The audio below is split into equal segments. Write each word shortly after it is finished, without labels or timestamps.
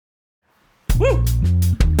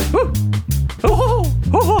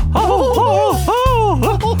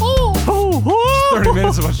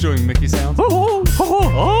Not so much doing Mickey sounds.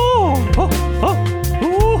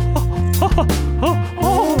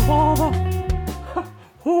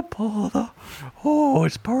 Oh, bother. Oh,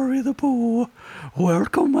 it's Perry the Pooh.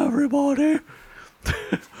 Welcome, everybody.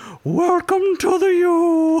 Welcome to the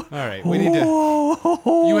U. All right, we need to...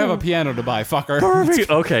 You have a piano to buy, fucker. Perfect.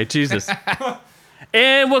 Okay, Jesus.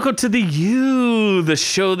 And welcome to the U, the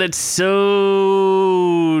show that's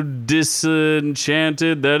so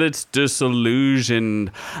disenchanted that it's disillusioned.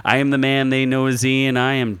 I am the man they know as E, and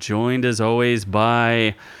I am joined as always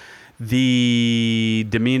by the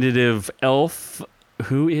diminutive elf,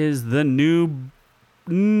 who is the new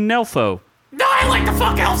Nelfo. No, I like the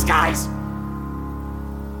fuck elves, guys. In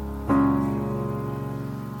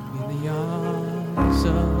the arms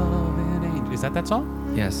of an angel. Is that song?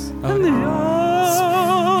 Yes. Oh,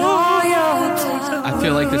 I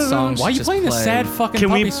feel like this song should Why are you just playing play a sad fucking can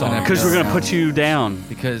puppy we? song? Because we're gonna put you down.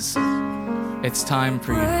 because it's time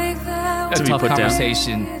for you. A To be tough put down.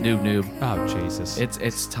 conversation, noob. Oh, Jesus.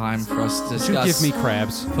 It's time for us to Would you discuss give me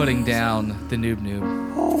crabs? putting down the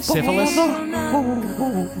noob. Syphilis?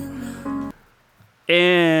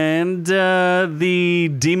 And the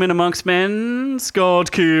demon amongst men,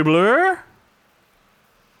 Scott Keebler.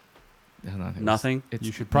 Nothing?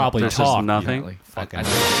 You should probably There's talk. just nothing. Fucking.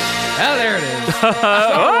 Fucking- Oh, there it is.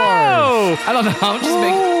 Oh! I don't know. I'm just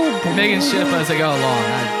making shit up as I go along. I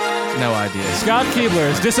have no idea. Scott Keebler,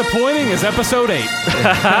 as disappointing as episode 8.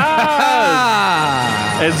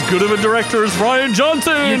 Ah! As good of a director as Ryan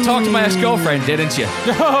Johnson. You talked to my ex-girlfriend, didn't you?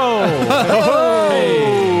 Oh!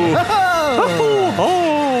 Hey.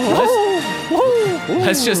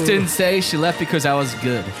 Let's just didn't say she left because I was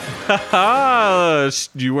good.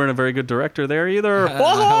 You weren't a very good director there either.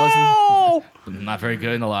 I I'm not very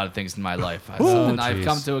good in a lot of things in my life. That's something I've jeez.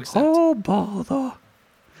 come to accept. Oh, bother.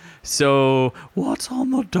 So, what's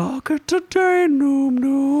on the docket today,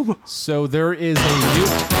 noob? So there is a new...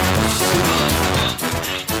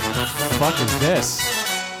 Fuck is this?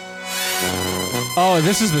 Oh,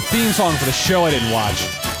 this is the theme song for the show I didn't watch.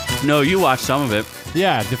 No, you watched some of it.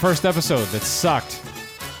 Yeah, the first episode that sucked.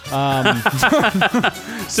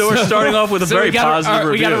 So we're starting off with a very positive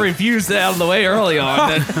review. We got to reviews that out of the way early on.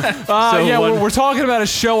 Then. Yeah, one- we're talking about a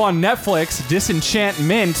show on Netflix,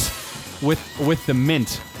 Disenchantment, with the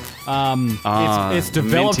Mint. It's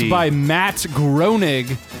developed minty. by Matt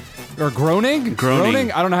Groening. Or Groening?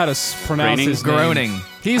 Groening. I don't know how to pronounce Groening? his name. Groening.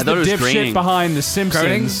 He's I the thought it was dipshit graining. behind The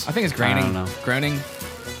Groaning? Simpsons. I think it's I Groaning. don't know. Groaning.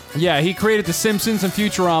 Yeah, he created The Simpsons and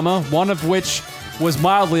Futurama, one of which was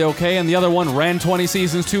mildly okay, and the other one ran 20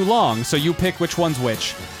 seasons too long. So you pick which one's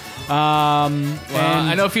which. Well,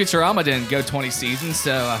 I know Futurama didn't go 20 seasons,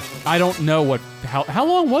 so I don't know how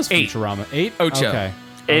long was 8. Futurama? 8? Ocho. Okay.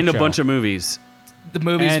 And a Ocho. bunch of movies. the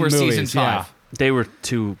movies And were season movies, 5. yeah. They were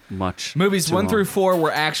too much. Movies too 1 long. through 4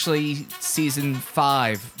 were actually season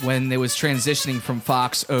 5 when it was transitioning from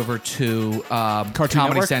Fox over to Comedy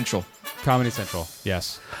Network? Central. Comedy Central,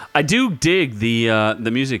 yes. I do dig the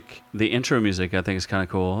music, the intro music. I think is kind of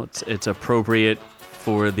cool. It's appropriate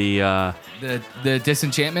for the. The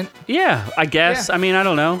Disenchantment. Yeah, I guess. Yeah. I mean, I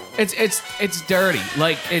don't know. It's dirty.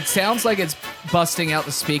 Like it sounds like it's busting out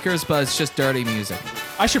the speakers, but it's just dirty music.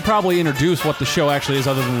 I should probably introduce what the show actually is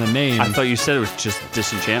other than the name. I thought you said it was just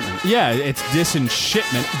Disenchantment. Yeah, it's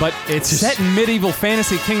Disenchantment, but it's set in medieval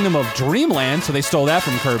fantasy kingdom of Dreamland, so they stole that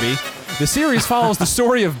from Kirby. The series follows the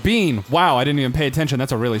story of Bean. Wow, I didn't even pay attention.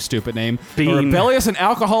 That's a really stupid name. Bean. A rebellious and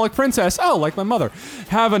alcoholic princess. Oh, like my mother.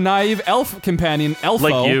 Have a naive elf companion, Elfo.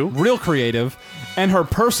 Like you. Real creative. And her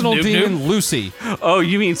personal Noob demon, noob. Lucy. Oh,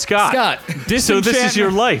 you mean Scott? Scott. So this is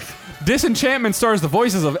your life. Disenchantment stars the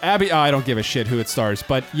voices of Abby. I don't give a shit who it stars,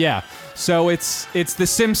 but yeah. So it's The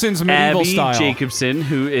Simpsons medieval Abby style. Jacobson,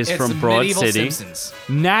 who is It's from Broad medieval City. Simpsons.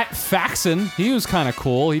 Nat Faxon. He was kind of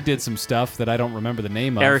cool. He did some stuff that I don't remember the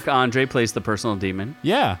name of. Eric Andre plays the personal demon.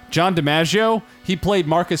 Yeah. John DiMaggio. He played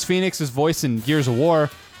Marcus Phoenix's voice in Gears of War,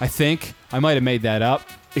 I think. I might have made that up.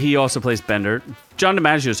 He also plays Bender. John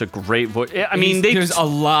DiMaggio is a great voice. I mean, they there's a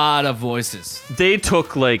lot of voices. they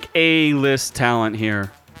took like A-list talent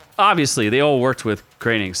here. Obviously, they all worked with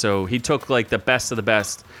Groening, so he took like the best of the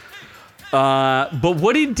best. But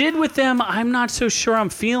what he did with them, I'm not so sure I'm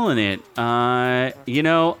feeling it.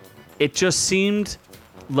 It just seemed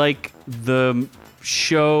like the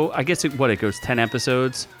show, I guess it goes 10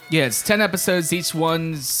 episodes. Yeah, it's 10 episodes. Each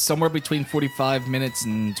one's somewhere between 45 minutes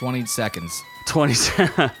and 20 seconds. 20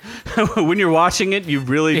 when you're watching it, you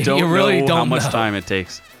really don't know how much time it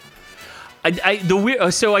takes.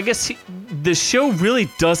 So I guess the show really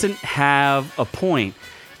doesn't have a point,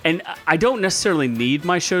 and I don't necessarily need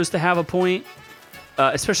my shows to have a point,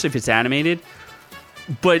 especially if it's animated.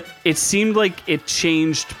 But it seemed like it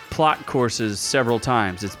changed plot courses several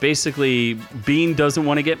times. It's basically Bean doesn't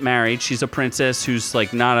want to get married. She's a princess who's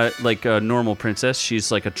like not a normal princess.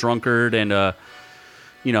 She's like a drunkard and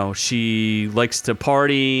she likes to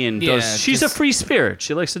party and she's a free spirit.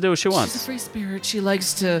 She likes to do what she wants. She's a free spirit. She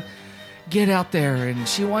likes to get out there and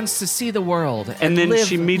she wants to see the world and then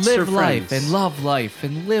she meets her life friends and love life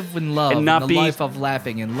and live in love and not the be life of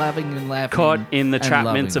laughing and laughing and laughing caught in the and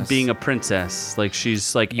trapments of lovingness. being a princess. Like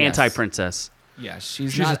she's like Yes. anti-princess. Yeah,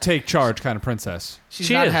 She's not a take charge kind of princess. she's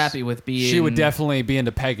she not is. happy with being. She would definitely be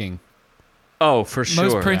into pegging. Oh, for sure.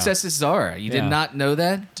 Most princesses are. You Yeah. did not know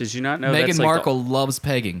that? Did you not know Meghan that's like Markle loves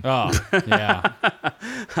pegging. Oh, yeah.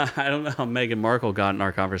 I don't know how Meghan Markle got in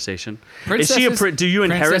our conversation. Princesses- Do you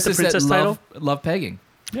inherit the princesses that princess title? love pegging.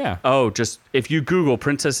 Yeah. Oh, just if you Google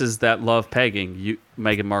princesses that love pegging,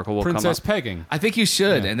 Meghan Markle will Princess come up. pegging. I think you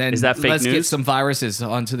should, Yeah. and then Is that fake let's get news? some viruses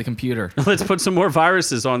onto the computer. Let's put some more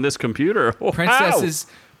viruses on this computer. Wow. Princesses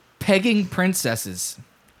pegging princesses.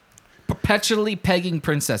 Perpetually pegging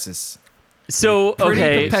princesses. So, Pretty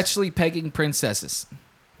okay. perpetually pegging princesses.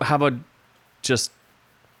 How about just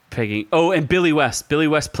pegging? Oh, and Billy West. Billy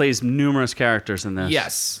West plays numerous characters in this.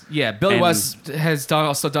 Yes. Yeah, Billy And- West has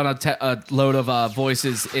also done a load of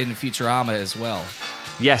voices in Futurama as well.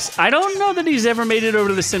 Yes. I don't know that he's ever made it over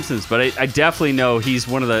to The Simpsons, but I definitely know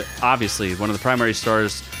he's obviously one of the primary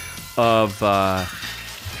stars of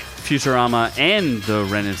Futurama and the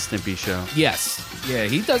Ren and Stimpy show. Yes. Yeah,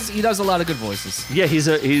 he does a lot of good voices. Yeah, he's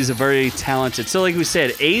a very talented. So, like we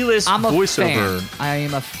said, A-list I'm a voiceover. fan. I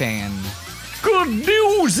am a fan. Good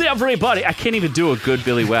news, everybody! I can't even do a good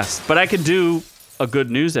Billy West, but I can do a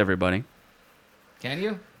good news, everybody. Can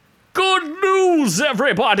you? Good news,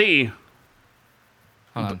 everybody!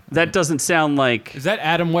 Hold on. That doesn't sound like Is that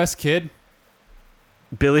Adam West Kid?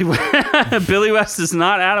 Billy West. Billy West is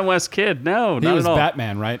not Adam West Kid. No, He not was at all.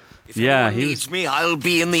 Batman, right? If Yeah, anyone he needs me, I'll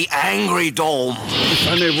be in the Angry Dome. If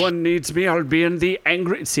anyone needs me, I'll be in the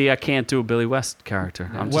angry. See, I can't do a Billy West character.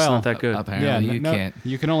 I'm just Well, not that good. Apparently, you can't.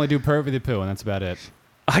 You can only do Pervy the Pooh, and that's about it.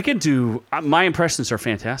 I can do. My impressions are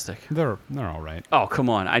fantastic. They're all right. Oh, come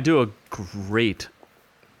on! I do a great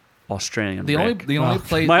Australian. The Rick. only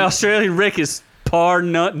place My Australian Rick is par.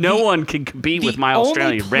 No one can compete with my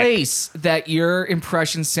Australian The only Rick. place that your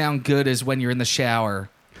impressions sound good is when you're in the shower.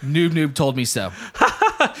 Noob told me so.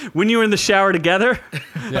 When you were in the shower together?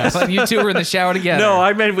 Yes. When you two were in the shower together. No,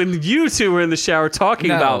 I meant when you two were in the shower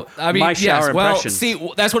talking about my shower well, impressions. see,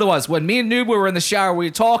 that's what it was. When me and Noob were in the shower, we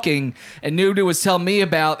were talking, and Noob was telling me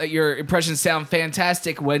about that your impressions sound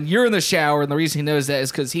fantastic when you're in the shower, and the reason he knows that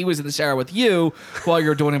is because he was in the shower with you while you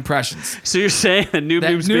were doing impressions. So you're saying that Noob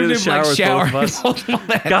Noob's been in the shower with both of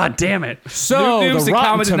us? God damn it. So Noob Noob's the the Rotten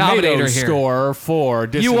common denominator Tomatoes here. score for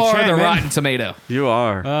You are the Disenchantment. Rotten Tomato. You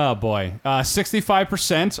are. Oh boy,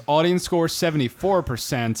 65%. Audience score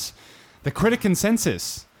 74%. The critic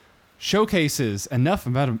consensus showcases enough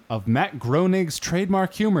amount of Matt Groening's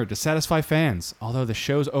trademark humor to satisfy fans, although the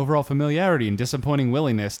show's overall familiarity and disappointing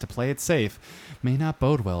willingness to play it safe may not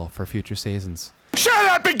bode well for future seasons. Shut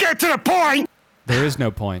up and get to the point! There is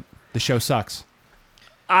no point. The show sucks.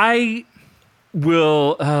 I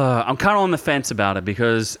will. I'm kind of on the fence about it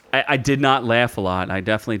because I did not laugh a lot. I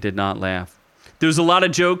definitely did not laugh. There's a lot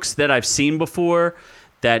of jokes that I've seen before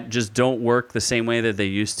that just don't work the same way that they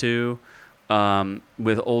used to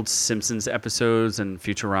with old Simpsons episodes and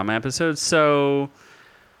Futurama episodes. So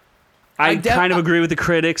I kind of agree with the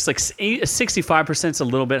critics. Like 65% is a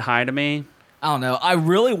little bit high to me. I don't know. I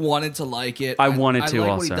really wanted to like it. I wanted to like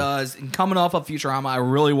also. what he does. And coming off of Futurama, I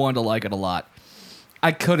really wanted to like it a lot.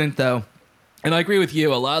 I couldn't, though. And I agree with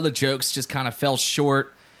you. A lot of the jokes just kind of fell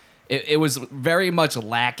short. It was very much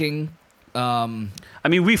lacking. I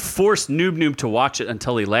mean, we forced Noob to watch it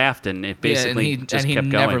until he laughed, and it basically just he kept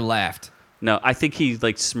never going. laughed. No, I think he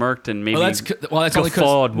like smirked and maybe Well, that's only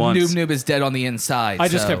guffawed because once. Noob is dead on the inside. I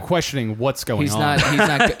just so kept questioning what's going He's on. not. He's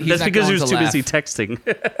not. He's That's not because he going was to too busy laugh.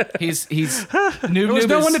 texting. He's there Noob was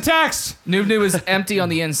no is, one to text. Noob is empty on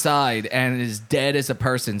the inside and is dead as a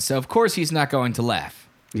person. So of course he's not going to laugh.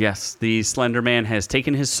 Yes, the Slender Man has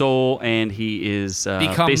taken his soul, and he is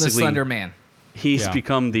Become the basically Slender Man. He's Yeah.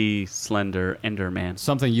 become the Slender Ender Man.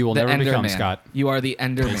 Something you will The never Ender become, Man. Scott. You are the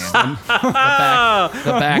Ender Man. the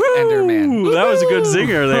back Ender Man. Ooh, that was a good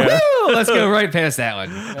zinger there. Woo! Let's go right past that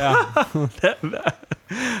one.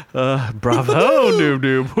 Bravo,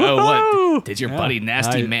 Noob. Oh, what? Did your buddy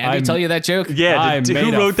Nasty I- Mandy I'm- tell you that joke? Yeah, I who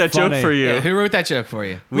made a wrote that joke funny- for you? Yeah, who wrote that joke for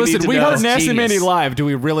you? need Listen, to we know. heard Nasty Genius. Mandy live. Do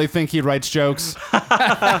we really think he writes jokes?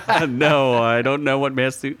 No, I don't know what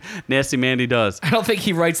Nasty Mandy does. I don't think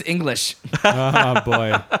he writes English. Oh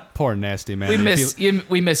boy. Poor Nasty Mandy. We miss you.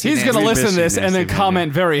 We miss you. He's going to Nasty. listen to this you, and then Nasty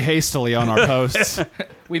comment very hastily on our posts.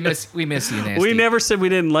 We miss you, Nasty. We never said we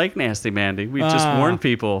didn't like Nasty Mandy. We just warned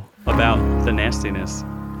people about the nastiness.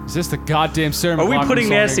 Is this the goddamn Sarah Are we McLachlan putting song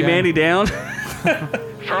Nasty again? Mandy down?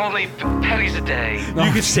 For only pennies a day.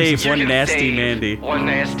 You could save You one can Nasty save Mandy. One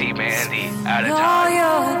Nasty Mandy at a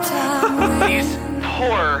time. These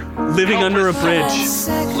poor Living under a helpless bridge.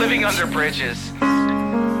 souls living under bridges.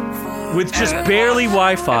 With just And barely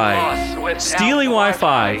lost- Wi-Fi. and lost without Stealing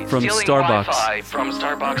Wi-Fi from stealing Starbucks. Wi-Fi from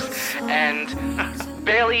Starbucks and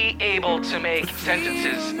barely able to make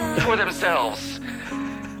sentences for themselves.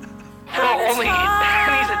 For only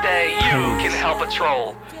pennies a day, you can help a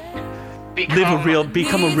troll. Become Become a real boy.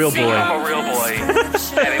 Become a real boy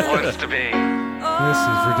that it wants to be. This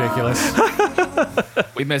is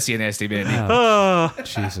ridiculous. We miss you, Nasty Mandy.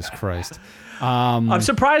 Jesus Christ. I'm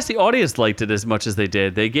surprised the audience liked it as much as they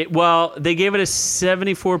did. They gave it a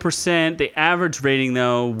 74%. The average rating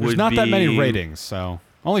though would There's not be that many ratings, so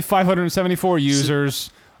only 574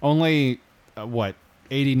 users. Only,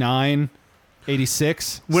 89,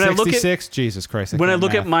 86, When I look at- 66? Jesus Christ. When I can't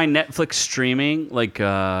look math. at my Netflix streaming, like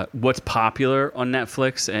what's popular on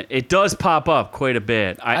Netflix, it does pop up quite a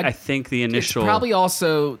bit. I think the initial It's probably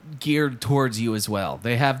also geared towards you as well.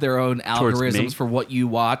 They have their own Towards me? algorithms for what you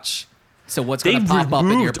watch. So what's they going to pop up in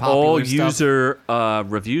your removed popular all stuff? user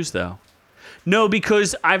reviews though. No,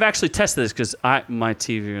 because I've actually tested this because my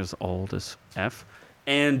TV is old as F,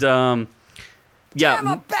 and yeah, I'm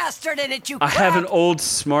a bastard in it, you I have an crap. old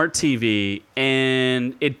smart TV,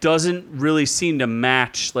 and it doesn't really seem to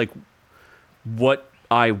match like what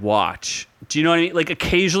I watch. Do you know what I mean? Like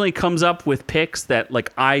occasionally comes up with picks that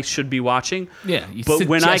like I should be watching. Yeah, But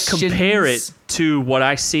when I compare it suggestions. to what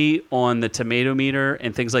I see on the tomato meter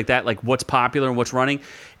and things like that, like what's popular and what's running,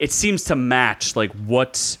 it seems to match like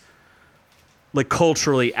what's like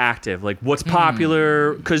culturally active, like what's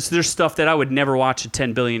popular. Because there's stuff that I would never watch in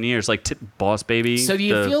 10 billion years, like Boss Baby. So do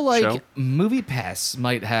you the feel like show. MoviePass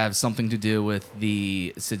might have something to do with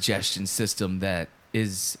the suggestion system that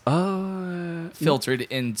is filtered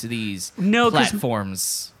into these No, 'cause-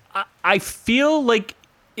 platforms? I feel like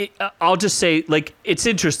I'll just say like it's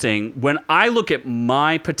interesting when I look at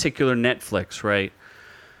my particular Netflix, right?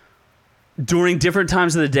 During different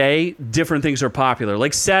times of the day, different things are popular.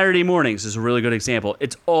 Like Saturday mornings is a really good example.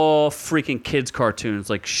 It's all freaking kids cartoons,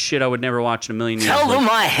 like shit I would never watch in a million years. Tell Like, them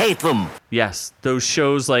I hate them. yes, those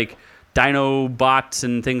shows like Dinobots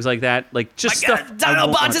and things like that, like just stuff. I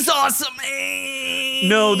won't watch. Dinobots is awesome.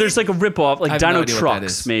 No, there's like a ripoff, like I have no Dino idea what that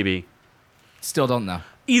Trucks, is. maybe. Still don't know.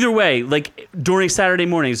 Either way, like during Saturday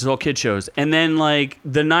mornings, it's all kid shows, and then like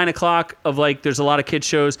the 9 o'clock of like, there's a lot of kid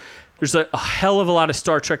shows. There's a hell of a lot of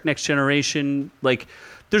Star Trek Next Generation. Like,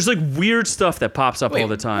 there's like weird stuff that pops up all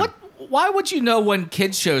the time. Why would you know when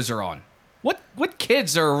kids shows are on? What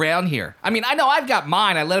kids are around here? I mean, I know I've got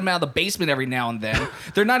mine. I let them out of the basement every now and then.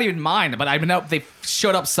 They're not even mine, but I know they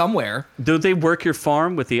showed up somewhere. Don't they work your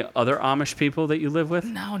farm with the other Amish people that you live with?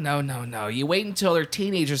 No. You wait until they're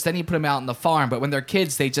teenagers, then you put them out on the farm. But when they're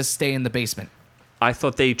kids, they just stay in the basement. I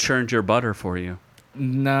thought they churned your butter for you.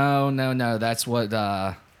 No. That's what.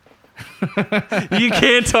 You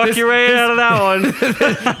can't talk your way out of that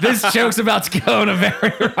one. This joke's about to go in a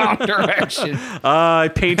very wrong direction. I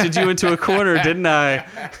painted you into a corner, didn't I?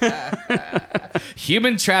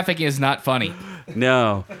 Human trafficking is not funny.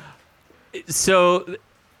 No. So,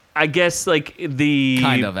 I guess like the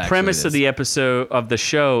Kind of, actually, premise it of is. the episode of the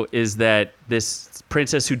show is that this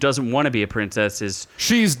princess who doesn't want to be a princess is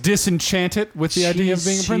She's disenchanted with the idea of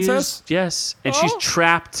being a she princess? is- yes, and she's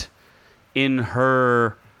trapped in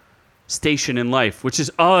her station in life, which is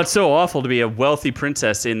it's so awful to be a wealthy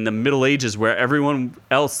princess in the Middle Ages where everyone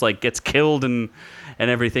else like gets killed and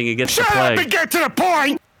everything and gets the Shut up and plague. get to the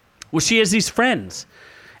point. Well, she has these friends,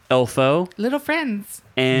 Elfo Little friends.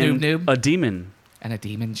 and Noob. a demon And a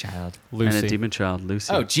demon child. Lucy. and a demon child,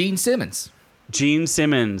 Lucy. Oh, Gene Simmons. Gene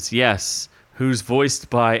Simmons, yes, who's voiced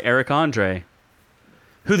by Eric Andre,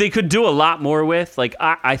 who they could do a lot more with. Like,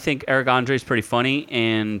 I think Eric Andre is pretty funny,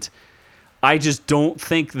 and I just don't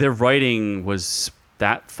think their writing was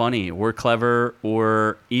that funny or clever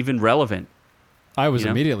or even relevant. I was You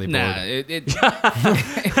know? immediately bored. Nah,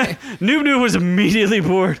 Noob Noob was immediately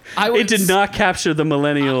bored. It did not capture the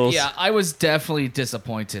millennials. yeah, I was definitely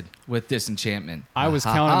disappointed with Disenchantment. I was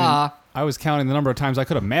Ha, counting. ha. I was counting the number of times I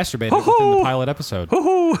could have masturbated within the pilot episode.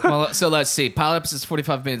 Well, so let's see. Pilot episode is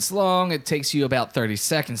 45 minutes long. It takes you about 30 30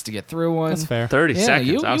 seconds. That's fair. 30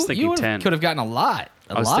 seconds. I was thinking you 10. Could have gotten a lot.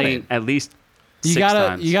 I was thinking at least You 6 gotta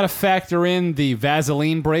times. you gotta factor in the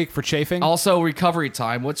Vaseline break for chafing. Also, recovery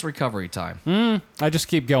time. What's recovery time? I just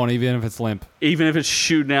keep going, even if it's limp. Even if it's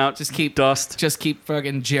shooting out Just keep dust, Just keep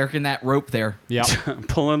fucking jerking that rope there. Yeah.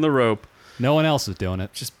 pulling the rope. No one else is doing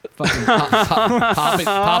it. Just fucking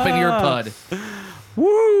pop in your pud.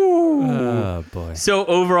 Woo! Oh boy. So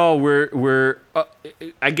overall, we're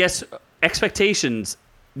I guess expectations.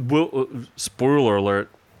 Will spoiler alert.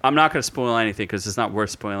 I'm not going to spoil anything because it's not worth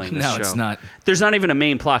spoiling this No, show. it's not. There's not even a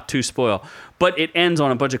main plot to spoil, but it ends on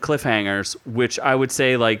a bunch of cliffhangers, which I would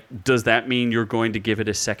say, like, does that mean you're going to give it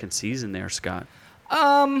a second season there, Scott?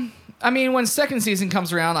 I mean, when second season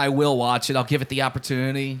comes around, I will watch it. I'll give it the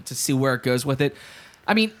opportunity to see where it goes with it.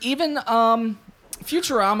 I mean, even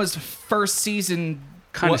Futurama's first season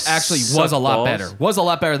Kinda actually was sucked a lot balls. better. Was a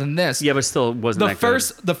lot better than this. Yeah, but still it wasn't that good.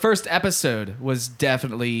 The first episode was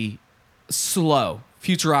definitely slow.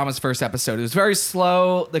 Futurama's first episode. It was very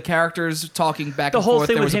slow. The characters talking back The and whole forth.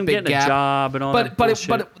 thing There with was him a big getting gap. a job and all that but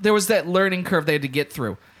bullshit. there was that learning curve they had to get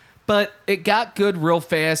through. But it got good real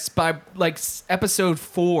fast. By like episode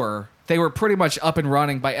 4, they were pretty much up and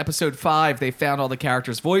running. By episode 5, they found all the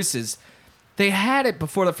characters' voices. They had it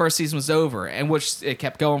before the first season was over, and which it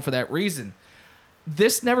kept going for that reason.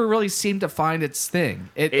 This never really seemed to find its thing.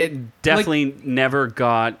 It definitely never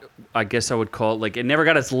got, I guess I would call it, like, it never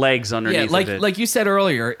got its legs underneath of it. like you said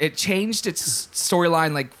earlier, it changed its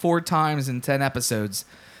storyline like 4 times in 10 episodes.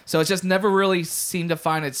 So it just never really seemed to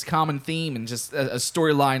find its common theme and just a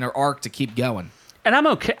storyline or arc to keep going. And I'm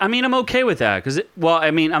okay. I mean, I'm okay with that because,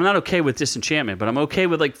 I'm not okay with Disenchantment, but I'm okay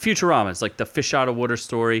with like Futurama's, like the fish out of water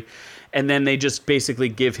story, and then they just basically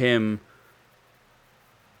give him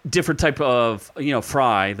different type of,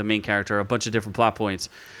 Fry, the main character, a bunch of different plot points.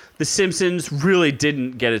 The Simpsons really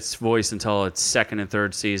didn't get its voice until its second and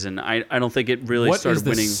third season. I don't think it really What started is the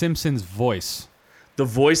winning. Simpsons voice? The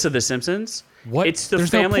voice of the Simpsons? What? It's the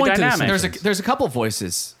There's no family point to The dynamic. Simpsons. There's a couple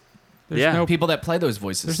voices. There's Yeah. no People that play those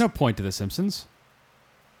voices. There's no point to The Simpsons.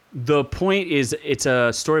 The point is, it's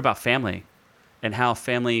a story about family and how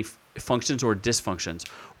family functions or dysfunctions.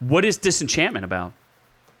 What is Disenchantment about?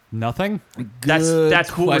 Nothing. That's Good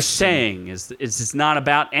what we're question. saying. Is it's not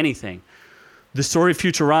about anything. The story of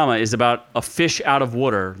Futurama is about a fish out of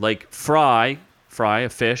water, like Fry, a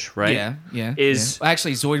fish, right? Yeah. Is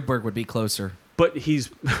Actually, Zoidberg would be closer. but he's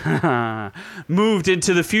moved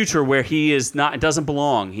into the future where he is not. Doesn't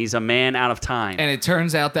belong. He's a man out of time. And it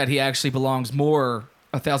turns out that he actually belongs more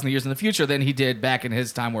 1,000 years in the future than he did back in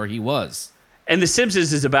his time where he was. And The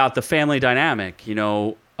Simpsons is about the family dynamic,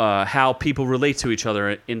 how people relate to each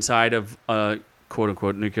other inside of a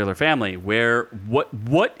quote-unquote nuclear family, where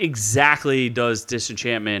what exactly does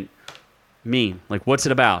Disenchantment mean? Like, what's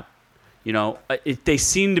it about? They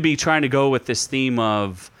seem to be trying to go with this theme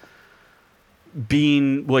of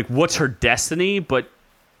being, like, what's her destiny, but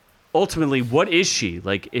ultimately, what is she?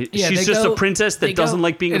 Like, she's just a princess that doesn't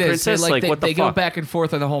like being a princess? Like, what the they fuck? go back and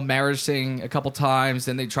forth on the whole marriage thing a couple times,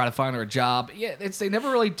 then they try to find her a job. Yeah, they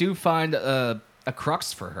never really do find a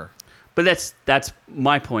crux for her. But that's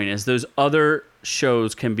my point, is those other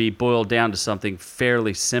shows can be boiled down to something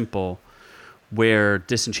fairly simple, where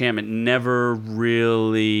Disenchantment never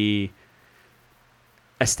really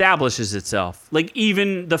establishes itself. Like,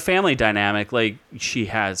 even the family dynamic, like, she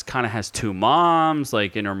has 2 moms,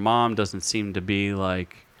 like, and her mom doesn't seem to be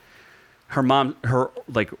like her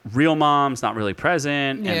like real mom's not really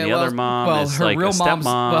present, and the other mom is like a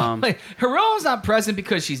stepmom. Her real mom's not present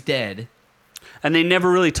because she's dead. And they never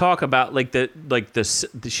really talk about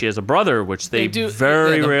she has a brother, which they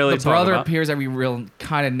very rarely The talk brother about. appears every real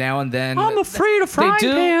kind of now and then. I'm afraid of frying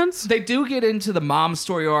pans. They do get into the mom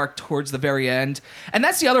story arc towards the very end, and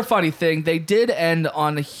that's the other funny thing. They did end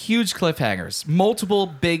on huge cliffhangers, multiple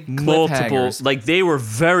big cliffhangers. Like, they were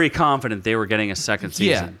very confident they were getting a second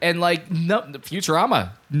season. Yeah, and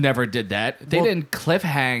Futurama never did that. They didn't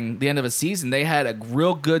cliffhang the end of a season. They had a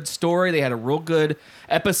real good story. They had a real good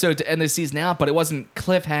episode to end the season out, but it wasn't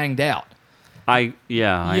cliffhanged out. But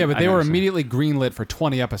they were immediately greenlit for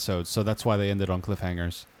 20 episodes, so that's why they ended on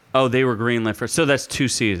cliffhangers. Oh, they were greenlit for, so that's 2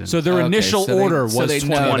 seasons. So their initial order was 20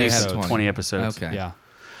 know they episodes. had 20 episodes. Okay. Yeah.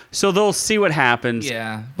 So they'll see what happens.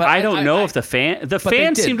 Yeah, but I don't know if the they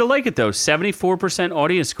fans did. seem to like it though. 74%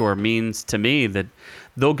 audience score means to me that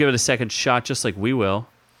they'll give it a second shot, just like we will.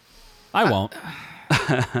 I won't.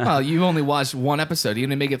 Well, you only watched 1 episode. You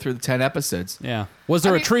didn't make it through the 10 episodes. Yeah. Was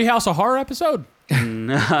there a Treehouse of Horror episode?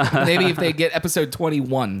 Maybe if they get episode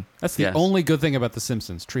 21. That's the Yes. only good thing about The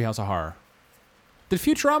Simpsons, Treehouse of Horror. Did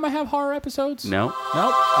Futurama have horror episodes? No, Nope.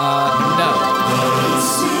 No.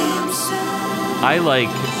 I like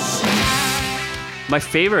My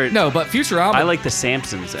favorite. No, but Futurama. I like the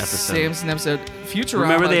Samsons episode. Samson episode. Futurama.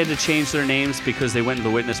 Remember they had to change their names because they went into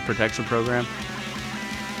the witness protection program?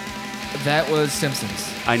 That was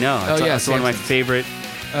Simpsons. I know. Oh, yeah, It's one of my Simpsons. favorite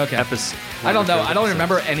Okay. episodes. I don't know. I don't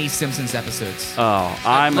remember any Simpsons episodes. Oh,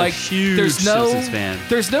 I'm Like, a huge there's no, Simpsons fan.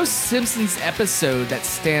 There's no Simpsons episode that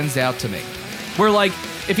stands out to me. Where, like,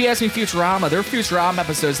 if you ask me Futurama, there are Futurama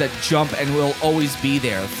episodes that jump and will always be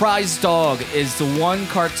there. Fry's Dog is the one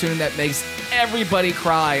cartoon that makes everybody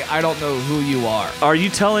cry. I don't know who you are. Are you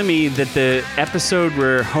telling me that the episode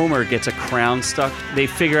where Homer gets a crown stuck, they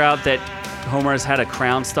figure out that Homer has had a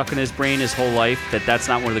crown stuck in his brain his whole life, that's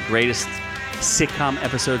not one of the greatest sitcom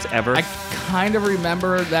episodes ever? I kind of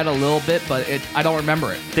remember that a little bit, but I don't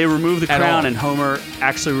remember it. They remove the At crown all. and Homer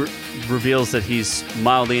actually reveals that he's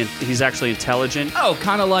actually intelligent. Oh,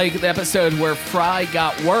 kind of like the episode where Fry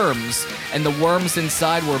got worms, and the worms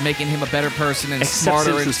inside were making him a better person and Except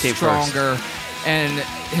smarter Simpsons and came first. stronger. And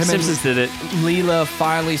him Simpsons and did it. Leela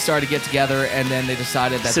finally started to get together, and then they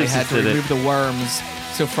decided that Simpsons they had to did it. remove the worms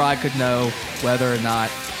so Fry could know whether or not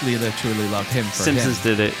Leela truly loved him for Simpsons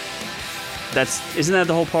him. did it. Isn't that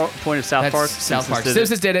the whole point of South That's Park? South Park. Did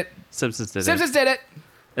Simpsons did it. Simpsons did Simpsons it. did it.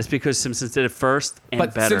 It's because Simpsons did it first and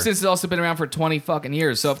But better. Simpsons has also been around for 20 fucking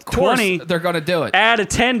years, so of course 20? they're going to do it. Add a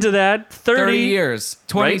 10 to that, 30. 30 years.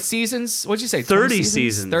 20 right? seasons? What'd you say? 30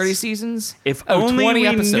 seasons. 30 seasons? If only 20 we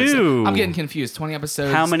episodes. knew. I'm getting confused. 20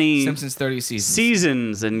 episodes. How many Simpsons 30 seasons.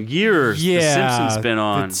 Seasons and years Yeah, The Simpsons been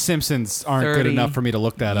on. The Simpsons aren't 30 good enough for me to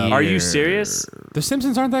look that up. Are you serious? The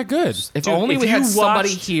Simpsons aren't that good. If Dude, only if we had you somebody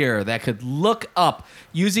watched- here that could look up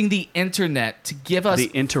using the internet to give us The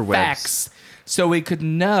interwebs. facts so we could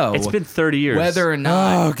know It's been 30 years. whether or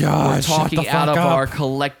not Oh, God, we're shut talking the out fuck of up. our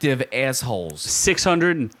collective assholes.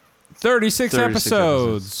 600 36 36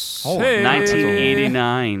 episodes. Oh, Hey.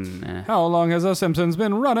 1989. How long has The Simpsons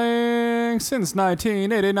been running? Since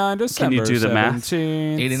 1989, December you do the math?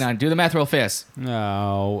 17th. 89. Do the math real fast.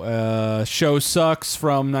 No. Show sucks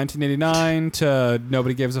from 1989 to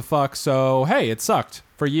nobody gives a fuck. So, hey, it sucked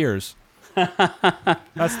for years.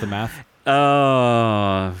 That's the math.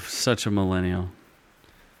 Oh, such a millennial.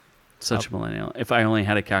 Such a millennial. If I only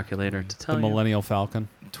had a calculator to tell The you. Millennial Falcon.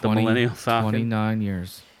 The Millennial Falcon. 29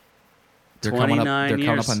 years. They're 29 coming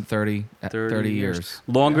up years. on 30 years.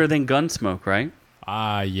 Longer than Gunsmoke, right?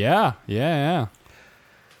 Yeah.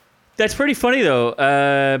 That's pretty funny though.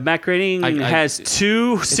 Matt Groening has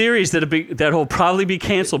two series that'll probably be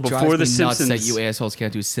canceled Drives before The me nuts Simpsons. that you assholes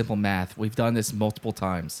can't do simple math. We've done this multiple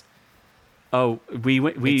times. Oh, we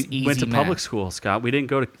It's went easy to math. public school, Scott. We didn't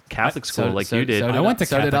go to Catholic school like so you did. did I went to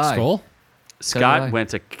so did Catholic I. school. did I. Scott went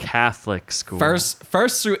to Catholic school.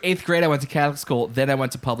 First through 8th grade, I went to Catholic school. Then I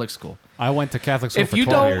went to public school. I went to Catholic school If for you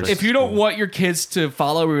 12 don't, years. if you don't want your kids to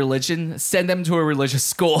follow a religion, send them to a religious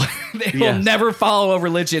school. They will Yes. never follow a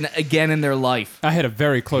religion again in their life. I had a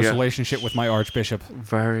very close Yeah. relationship with my archbishop.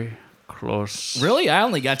 Very close. Really, I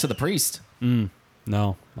only got to the priest.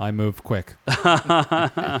 No, I moved quick.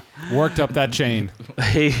 Worked up that chain.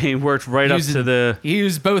 He worked right up Using- to the. He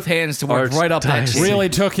used both hands to work right up that Archdiocese. chain. Really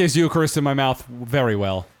took his Eucharist in my mouth very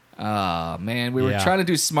well. Oh, man. We were Yeah. trying to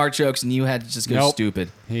do smart jokes, and you had to just go Nope. stupid.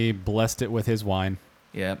 He blessed it with his wine.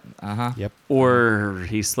 Yep. Uh-huh. Yep. Or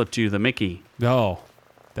he slipped you the Mickey. No,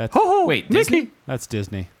 that's Oh, Wait, Disney? that's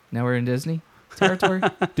Disney. Now we're in Disney territory?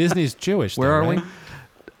 Disney's Jewish. Where though, are right? we?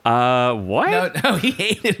 What? No, he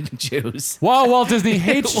hated Jews. Wow, Walt Disney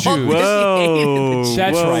hates Walt Jews. Disney hated Whoa. the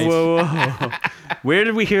That's whoa, right. Whoa, whoa. Where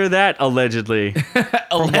did we hear that allegedly?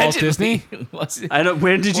 Walt Disney? Wasn't, I don't.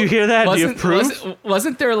 Where did you hear that? Do you have proof?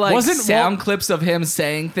 wasn't there like Wasn't sound Walt- clips of him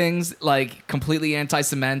saying things like completely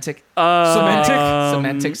anti-Semitic? Semitic?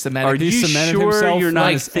 Are He you cemented sure himself you're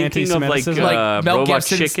not as thinking of like anti-Semitism? Like Mel Robot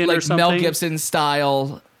Gibson, Chicken like or something? Mel Gibson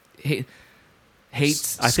style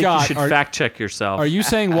hates. I think Scott, you should fact check yourself. Are you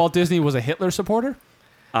saying Walt Disney was a Hitler supporter?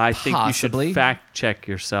 I think Possibly. you should fact check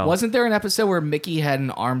yourself. Wasn't there an episode where Mickey had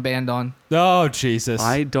an armband on? Oh, Jesus.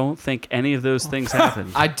 I don't think any of those things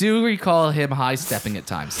happened. I do recall him high stepping at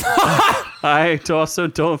times. I also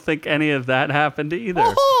don't think any of that happened either.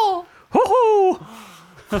 Oh, Ho-ho!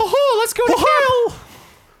 let's go to camp.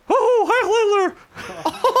 Ho-ho! Hi, Hitler!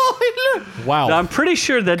 Oh, Hitler. wow. I'm pretty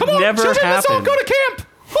sure that Come on, never children, let's all happened. go to camp.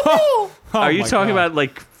 Oh, Are you my talking God. about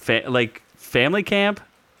like family camp?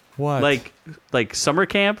 what? Like summer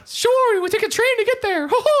camp? sure, we take a train to get there.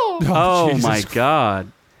 Oh Jesus my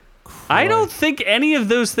God. I don't think any of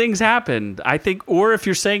those things happened. I think, or if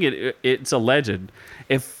you're saying it's alleged,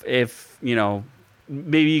 if you know,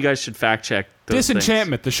 maybe you guys should fact check those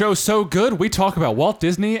Disenchantment. The show's so good, we talk about Walt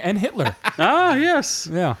Disney and Hitler. things. Ah, yes.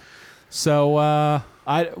 Yeah. So,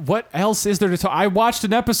 What else is there to talk? I watched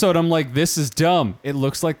an episode. I'm like, this is dumb. It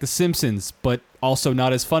looks like The Simpsons, but also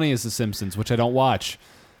not as funny as The Simpsons, which I don't watch.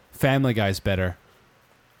 Family Guy's better.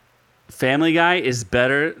 Family Guy is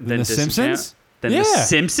better than The Simpsons? Than Yeah. The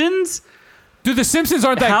Simpsons? Dude, The Simpsons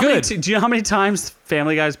aren't that good. Do you know how many times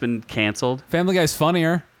Family Guy's been canceled? Family Guy's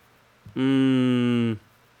funnier. I'm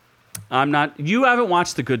not. You haven't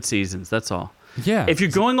watched the good seasons. That's all. Yeah. If you're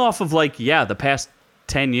going off of the past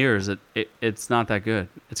 10 years, it's not that good.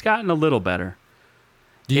 It's gotten a little better.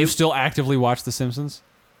 Do you still actively watch The Simpsons?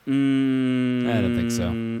 I don't think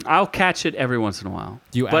so. I'll catch it every once in a while.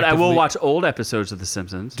 Do you but I will actively- watch old episodes of The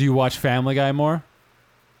Simpsons. Do you watch Family Guy more?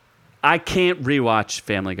 I can't rewatch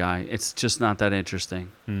Family Guy. It's just not that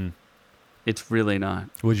interesting. It's really not.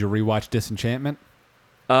 Would you rewatch Disenchantment?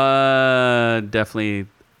 Definitely.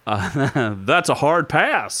 That's a hard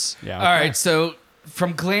pass. Yeah. All right, so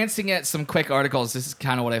from glancing at some quick articles, this is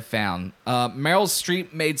kind of what I found. Meryl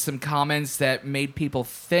Streep made some comments that made people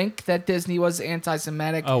think that Disney was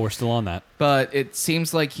anti-Semitic, Oh, we're still on that. but it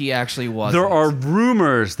seems like he actually wasn't. There are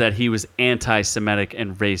rumors that he was anti-Semitic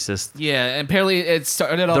and racist. Yeah, and apparently it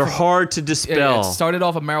started off. They're hard to It dispel. started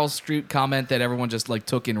off a Meryl Streep comment that everyone just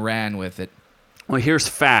took and ran with it. Well, here's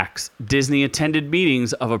facts. Disney attended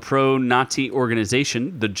meetings of a pro-Nazi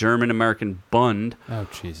organization, the German-American Bund. Oh,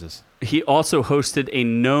 Jesus. He also hosted a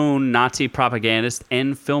known Nazi propagandist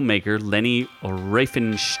and filmmaker, Leni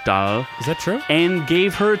Riefenstahl, Is that true? and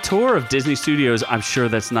gave her a tour of Disney Studios. I'm sure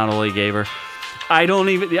that's not all he gave her. I'm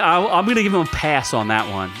going to give him a pass on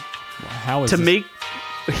that one. How is this?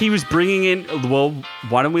 He was bringing in,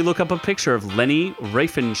 why don't we look up a picture of Leni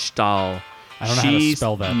Riefenstahl? I don't know how to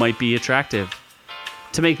spell that. Might be attractive.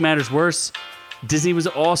 To make matters worse, Disney was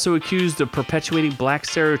also accused of perpetuating black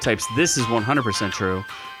stereotypes. This is 100% true.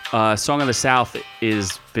 Song of the South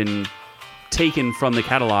is been taken from the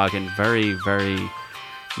catalog and very, very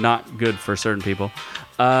not good for certain people.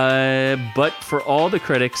 But for all the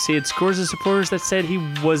critics, he had scores of supporters that said he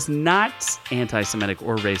was not anti-Semitic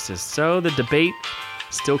or racist. So the debate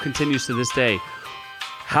still continues to this day.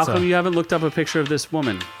 How come you haven't looked up a picture of this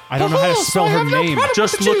woman? I don't know how to spell her name.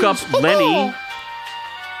 Just look up Leni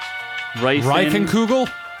Riefenkugel?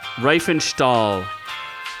 Riefenstahl.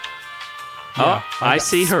 Oh, I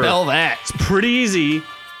see her. Spell that. It's pretty easy.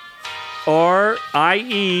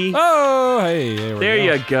 R-I-E. Oh, hey. There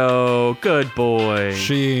you go. Good boy.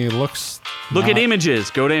 She looks. Look at not-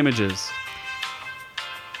 images. Go to images.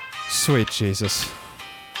 Sweet Jesus.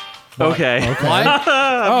 Okay. What?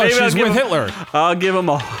 Oh, Maybe I'll she's give with him- Hitler. I'll give him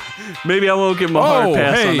a. Maybe I won't give him a hard Oh,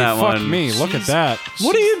 pass hey, on that fuck one. me. Look at that.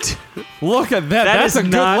 What are you? Look at that. That That's is a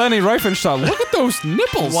good not- Leni Riefenstahl. Look at those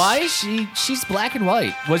nipples. Why is she's black and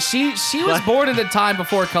white? She was Black- born at a time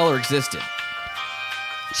before color existed.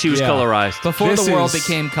 She was Yeah. colorized. Before This the world is-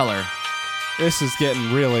 became color. This is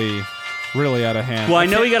getting really, really out of hand. Well, I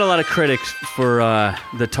know he got a lot of critics for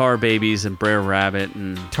the Tar Babies and Brer Rabbit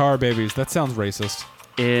and Tar babies. That sounds racist.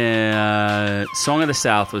 Song of the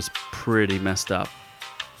South was pretty messed up.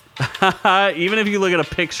 Even if you look at a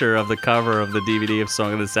picture of the cover of the DVD of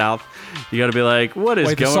Song of the South, you got to be like, "What is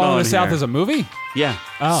Wait, the going Song on of the South here?" is a movie? Yeah.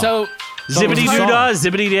 Oh. So Zippity song. doo dah,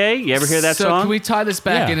 zippity day. You ever hear that so song? can we tie this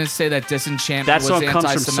back Yeah. in and say that Disenchantment That was song comes from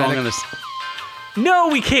anti-Semitic? Song of the. No,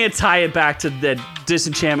 we can't tie it back to that.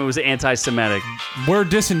 Disenchantment was anti-Semitic. We're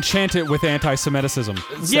disenchanted with anti-Semitism.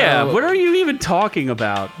 Yeah. What are you even talking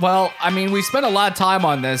about? Well, I mean, we spent a lot of time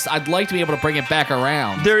on this. I'd like to be able to bring it back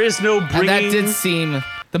around. There is no And bringing. that did seem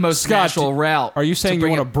the most Scott, natural route. are you saying you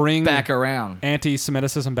wanna it bring- back around?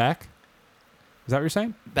 Anti-Semitism back? Is that what you're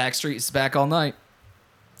saying? Backstreet's back all night.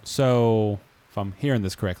 So, if I'm hearing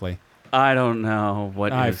this correctly, I don't know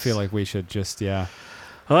what. I is. feel like we should just, yeah.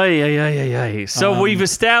 Ay, ay, ay, ay, ay. So we've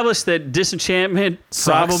established that Disenchantment Sucks.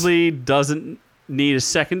 probably doesn't need a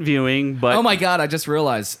second viewing, but Oh my god, I just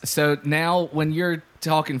realized. So now when you're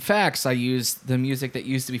talking facts, I use the music that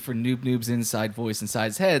used to be for Noob Noob's inside voice inside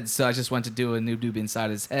his head. So I just went to do a Noob Noob inside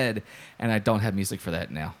his head, and I don't have music for that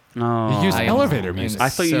now. Oh. You use I am- elevator music. I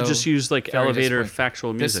thought you so just used like very elevator disappointed.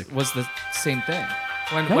 factual music. This was the same thing.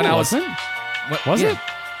 When No, when it I was wasn't. when- yeah. it?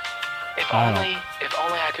 If I don't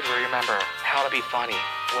only I could remember how to be funny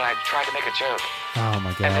when I tried to make a joke. Oh, my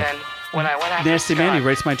And God. then when I went after Nasty Scott Manny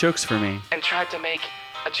writes my jokes for me. and tried to make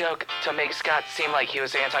a joke to make Scott seem like he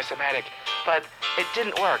was anti-Semitic, but it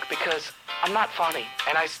didn't work because I'm not funny,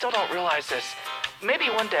 and I still don't realize this. Maybe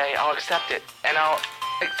one day I'll accept it, and I'll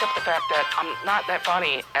accept the fact that I'm not that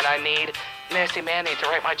funny, and I need Nasty Manny to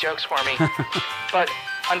write my jokes for me. But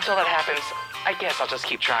until that happens, I guess I'll just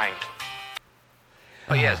keep trying.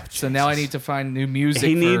 But yes, So now I need to find new music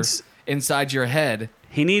He for needs- inside your head.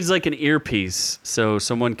 He needs like an earpiece so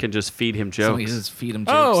someone can just feed him So jokes. he just feed him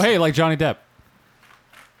jokes. Oh, hey, like Johnny Depp.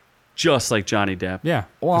 Just like Johnny Depp. Yeah,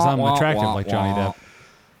 because I'm Wah, attractive wah, like Johnny wah. Depp.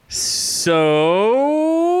 So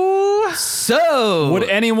So, Would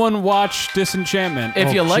anyone watch Disenchantment? if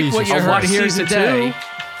Oh, you like what Jesus. you I'll heard watch here season today, 2.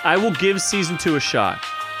 I will give season 2 a shot.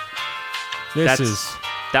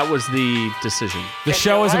 That was the decision. The If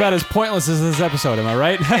show you is like- about as pointless as this episode. Am I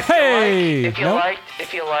right? Hey, If you Nope. like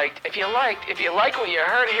what you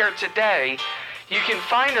heard here today, you can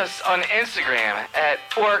find us on Instagram at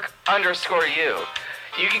orc_you.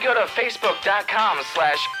 You can go to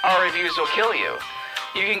facebook.com/ourreviewswillkillyou.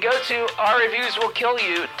 You can go to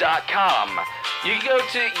ourreviewswillkillyou.com. You can go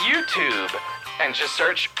to YouTube and just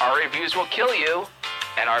search Our Reviews Will Kill You,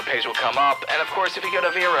 and our page will come up. And of course, if you go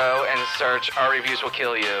to Vero and search Our Reviews Will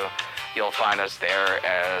Kill You, you'll find us there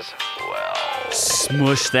as well.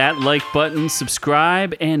 Smush that like button,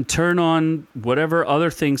 subscribe, and turn on whatever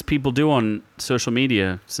other things people do on social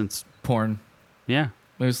media. Since, porn, yeah.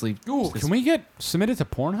 mostly Ooh, can we get submitted to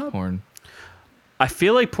Pornhub? porn. I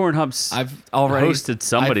feel like Pornhub's I've already hosted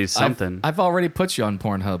somebody's something. I've already put you on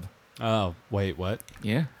Pornhub. Oh, wait, what?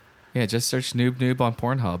 Yeah. Yeah, just search Noob on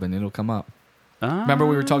Pornhub and it'll come up. Remember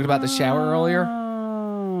we were talking about the shower earlier?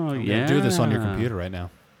 Oh, I'm yeah. gonna do this on your computer right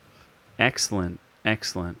now. Excellent.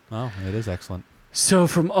 Excellent. Oh, it is excellent. So,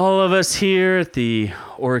 from all of us here at the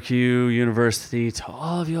OrcU University to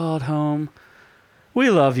all of y'all at home, we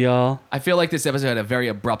love y'all. I feel like this episode had a very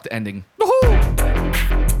abrupt ending.